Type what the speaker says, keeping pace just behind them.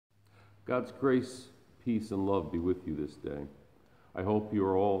God's grace, peace, and love be with you this day. I hope you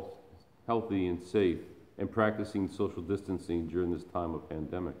are all healthy and safe and practicing social distancing during this time of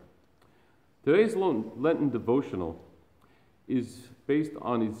pandemic. Today's Lenten devotional is based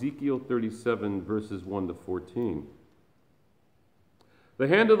on Ezekiel 37, verses 1 to 14. The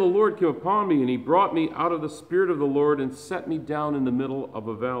hand of the Lord came upon me, and he brought me out of the Spirit of the Lord and set me down in the middle of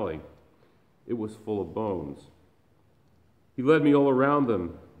a valley. It was full of bones. He led me all around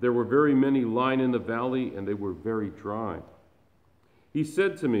them. There were very many lying in the valley, and they were very dry. He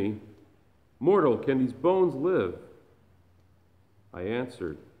said to me, "Mortal, can these bones live?" I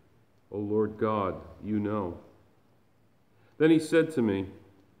answered, "O Lord God, you know." Then he said to me,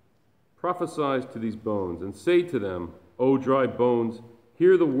 "Prophesy to these bones, and say to them, O dry bones,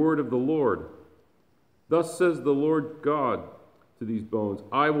 hear the word of the Lord. Thus says the Lord God to these bones,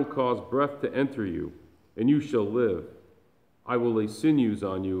 I will cause breath to enter you, and you shall live. I will lay sinews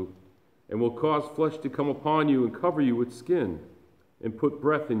on you, and will cause flesh to come upon you, and cover you with skin, and put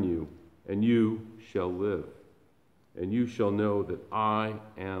breath in you, and you shall live. And you shall know that I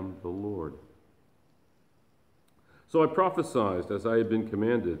am the Lord." So I prophesied as I had been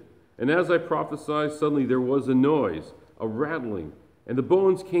commanded. And as I prophesied, suddenly there was a noise, a rattling, and the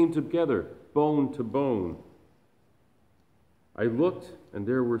bones came together, bone to bone. I looked, and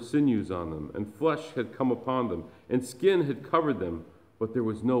there were sinews on them, and flesh had come upon them, and skin had covered them, but there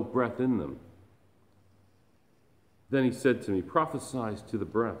was no breath in them. Then he said to me, "Prophesy to the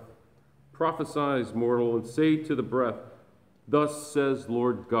breath. Prophesy, mortal, and say to the breath, Thus says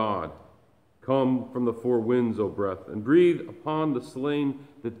Lord God, Come from the four winds, O breath, and breathe upon the slain,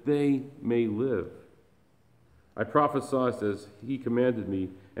 that they may live." I prophesied as he commanded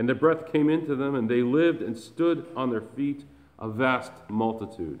me, and the breath came into them, and they lived and stood on their feet, a vast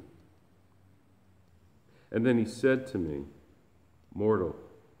multitude. And then he said to me, "Mortal,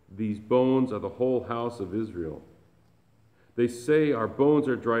 these bones are the whole house of Israel. They say, our bones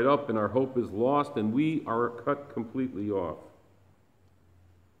are dried up, and our hope is lost, and we are cut completely off.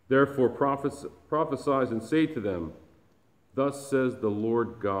 Therefore prophesy and say to them, Thus says the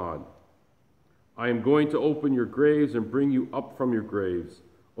Lord God, I am going to open your graves and bring you up from your graves,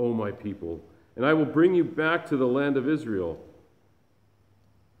 O my people, and I will bring you back to the land of Israel.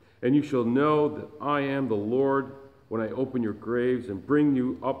 And you shall know that I am the Lord when I open your graves and bring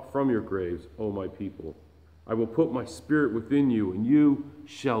you up from your graves, O my people. I will put my spirit within you, and you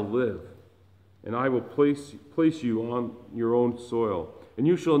shall live. And I will place you on your own soil. And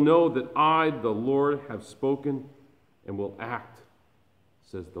you shall know that I, the Lord, have spoken and will act,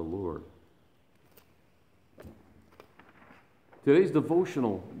 says the Lord." Today's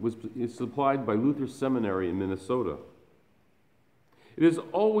devotional is supplied by Lutheran Seminary in Minnesota. It is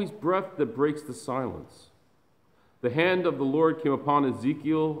always breath that breaks the silence. The hand of the Lord came upon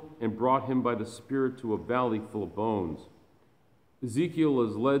Ezekiel and brought him by the Spirit to a valley full of bones. Ezekiel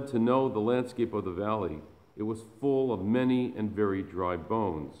is led to know the landscape of the valley. It was full of many and very dry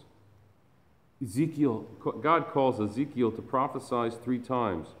bones. God calls Ezekiel to prophesy 3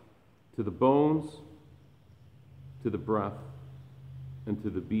 times, to the bones, to the breath, and to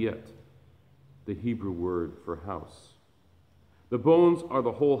the biet, the Hebrew word for house. The bones are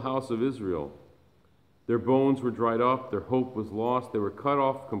the whole house of Israel. Their bones were dried up, their hope was lost, they were cut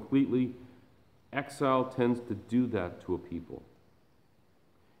off completely. Exile tends to do that to a people.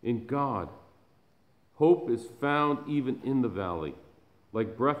 In God, hope is found even in the valley.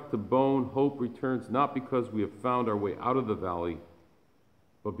 Like breath to bone, hope returns not because we have found our way out of the valley,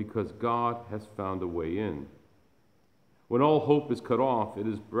 but because God has found a way in. When all hope is cut off, it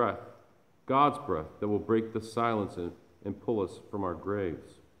is breath, God's breath, that will break the silence and pull us from our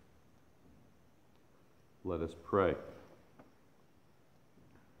graves. Let us pray.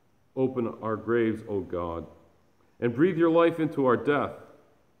 Open our graves, O God, and breathe your life into our death.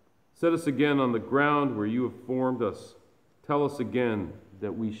 Set us again on the ground where you have formed us. Tell us again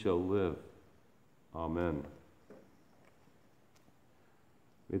that we shall live. Amen.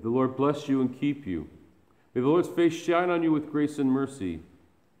 May the Lord bless you and keep you. May the Lord's face shine on you with grace and mercy.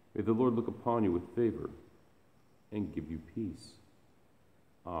 May the Lord look upon you with favor and give you peace.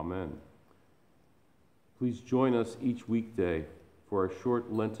 Amen. Please join us each weekday for our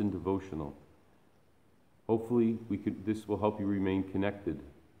short Lenten devotional. Hopefully, this will help you remain connected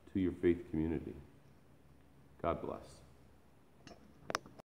to your faith community. God bless.